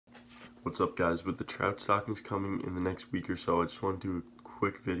What's up, guys? With the trout stockings coming in the next week or so, I just want to do a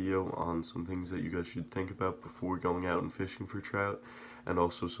quick video on some things that you guys should think about before going out and fishing for trout, and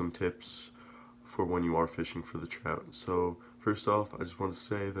also some tips for when you are fishing for the trout. So first off, I just want to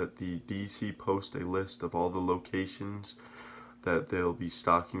say that the DEC post a list of all the locations that they'll be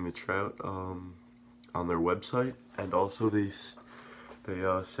stocking the trout on their website, and also they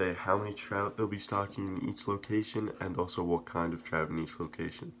say how many trout they'll be stocking in each location, and also what kind of trout in each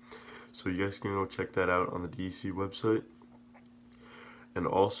location. So you guys can go check that out on the DEC website. And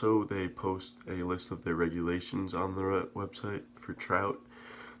also they post a list of their regulations on the website for trout.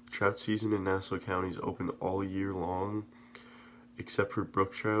 Trout season in Nassau County is open all year long, except for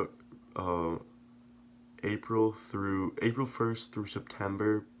brook trout. April 1st through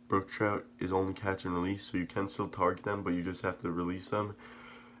September, brook trout is only catch and release, so you can still target them, but you just have to release them.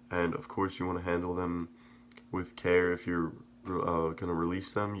 And of course you want to handle them with care. If you're gonna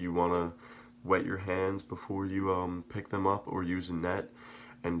release them, you want to wet your hands before you pick them up, or use a net,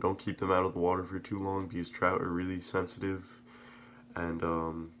 and don't keep them out of the water for too long because trout are really sensitive, and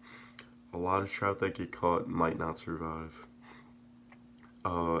a lot of trout that get caught might not survive.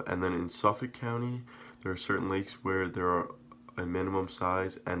 And then in Suffolk County, there are certain lakes where there are a minimum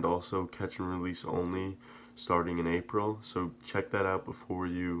size and also catch and release only starting in April, so check that out before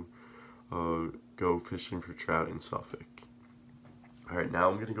you go fishing for trout in Suffolk. Alright, now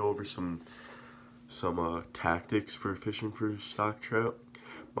I'm going to go over some tactics for fishing for stock trout.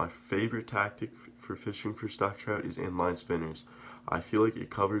 My favorite tactic for fishing for stock trout is inline spinners. I feel like it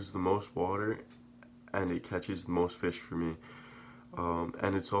covers the most water and it catches the most fish for me.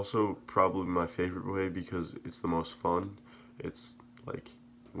 And it's also probably my favorite way because it's the most fun. It's like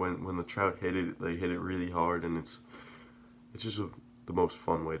when the trout hit it, they hit it really hard, and it's just the most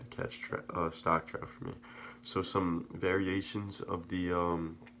fun way to catch stock trout for me. So some variations of the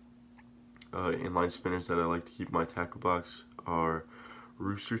inline spinners that I like to keep in my tackle box are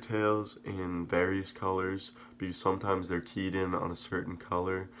rooster tails in various colors, because sometimes they're keyed in on a certain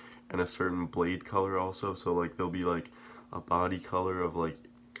color and a certain blade color also. So like there'll be like a body color of like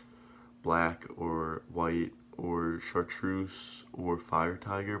black or white or chartreuse or fire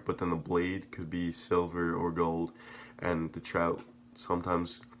tiger, but then the blade could be silver or gold, and the trout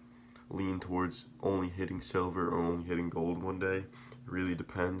sometimes lean towards only hitting silver or only hitting gold one day. It really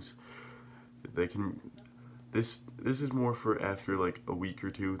depends. They can this is more for after like a week or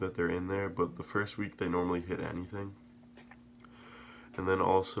two that they're in there, but the first week they normally hit anything. And then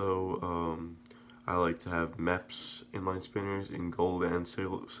also I like to have MEPS inline spinners in gold and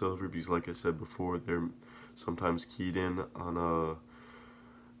silver, because like I said before, they're sometimes keyed in on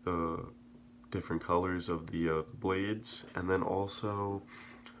the different colors of the blades. And then also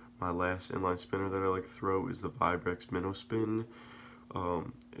my last inline spinner that I like to throw is the Vibrex Minnow Spin.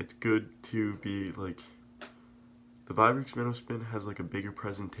 It's good to be like, the Vibrex Minnow Spin has like a bigger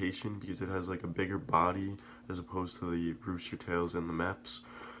presentation because it has like a bigger body as opposed to the rooster tails and the MEPS.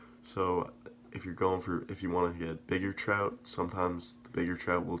 So if you want to get bigger trout, sometimes the bigger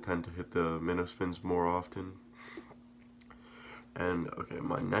trout will tend to hit the minnow spins more often. And okay,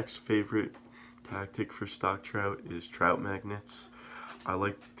 my next favorite tactic for stock trout is trout magnets. I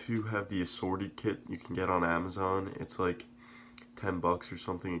like to have the assorted kit you can get on Amazon. It's like $10 or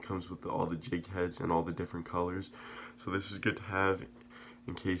something. It comes with all the jig heads and all the different colors. So this is good to have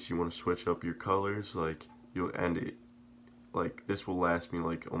in case you want to switch up your colors. Like this will last me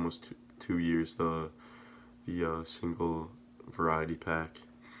like almost 2 years, the single variety pack,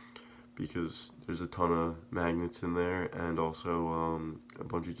 because there's a ton of magnets in there and also a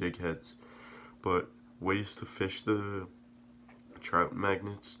bunch of jig heads. But ways to fish the trout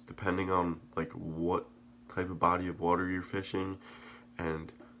magnets, depending on like what type of body of water you're fishing,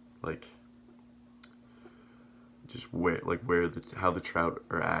 and like just how the trout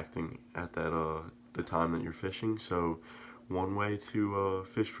are acting at that the time that you're fishing. So one way to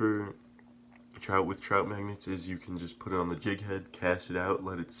fish for trout with trout magnets is you can just put it on the jig head, cast it out,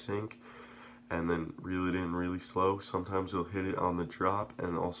 let it sink, and then reel it in really slow. Sometimes they'll hit it on the drop,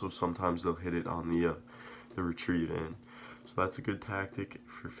 and also sometimes they'll hit it on the retrieve in. So that's a good tactic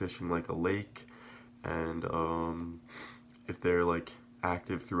for fishing like a lake, and if they're like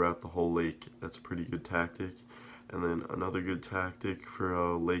active throughout the whole lake, that's a pretty good tactic. And then another good tactic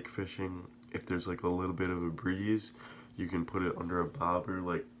for lake fishing, if there's like a little bit of a breeze, you can put it under a bobber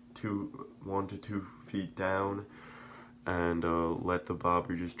like 1 to 2 feet down, and let the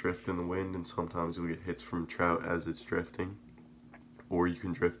bobber just drift in the wind, and sometimes you'll get hits from trout as it's drifting. Or you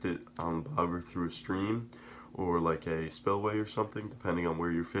can drift it on the bobber through a stream or like a spillway or something, depending on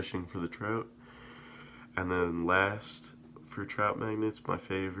where you're fishing for the trout. And then last, for trout magnets. My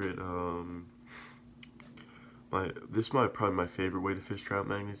favorite, probably my favorite way to fish trout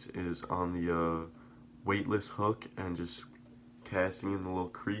magnets is on the weightless hook and just casting in the little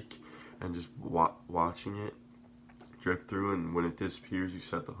creek and just watching it drift through, and when it disappears you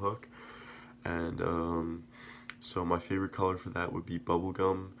set the hook. And so my favorite color for that would be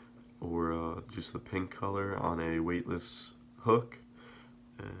bubblegum, or just the pink color on a weightless hook.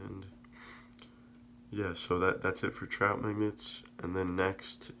 And yeah, so that's it for trout magnets. And then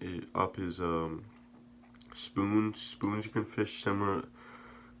next up is spoons. Spoons you can fish similar,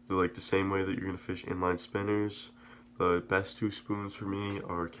 like the same way that you're gonna fish inline spinners. The best two spoons for me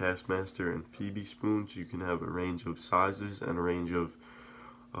are Castmaster and Phoebe spoons. You can have a range of sizes and a range of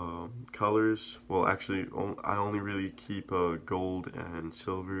colors. Well, actually, I only really keep gold and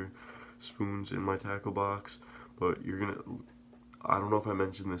silver spoons in my tackle box, but I don't know if I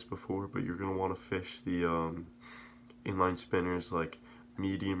mentioned this before, but you're gonna want to fish the inline spinners like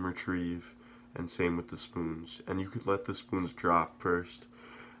medium retrieve, and same with the spoons. And you could let the spoons drop first,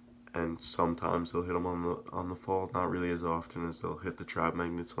 and sometimes they'll hit them on the fall. Not really as often as they'll hit the trout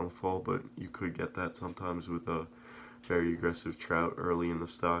magnets on the fall, but you could get that sometimes with a very aggressive trout early in the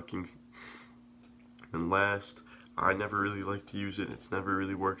stocking. And last, I never really like to use it. It's never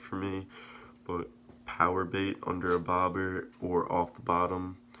really worked for me, but power bait under a bobber or off the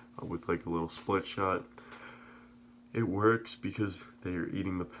bottom with like a little split shot. It works because they're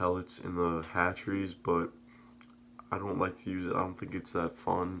eating the pellets in the hatcheries, but I don't like to use it. I don't think it's that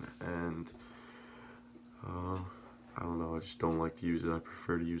fun, and I don't know, I just don't like to use it. I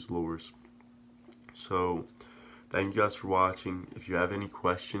prefer to use lures. So thank you guys for watching. If you have any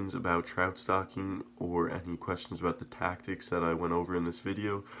questions about trout stocking or any questions about the tactics that I went over in this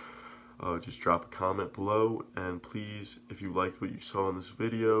video, just drop a comment below. And please, if you liked what you saw in this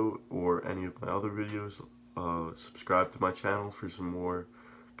video or any of my other videos, subscribe to my channel for some more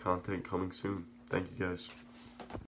content coming soon. Thank you guys.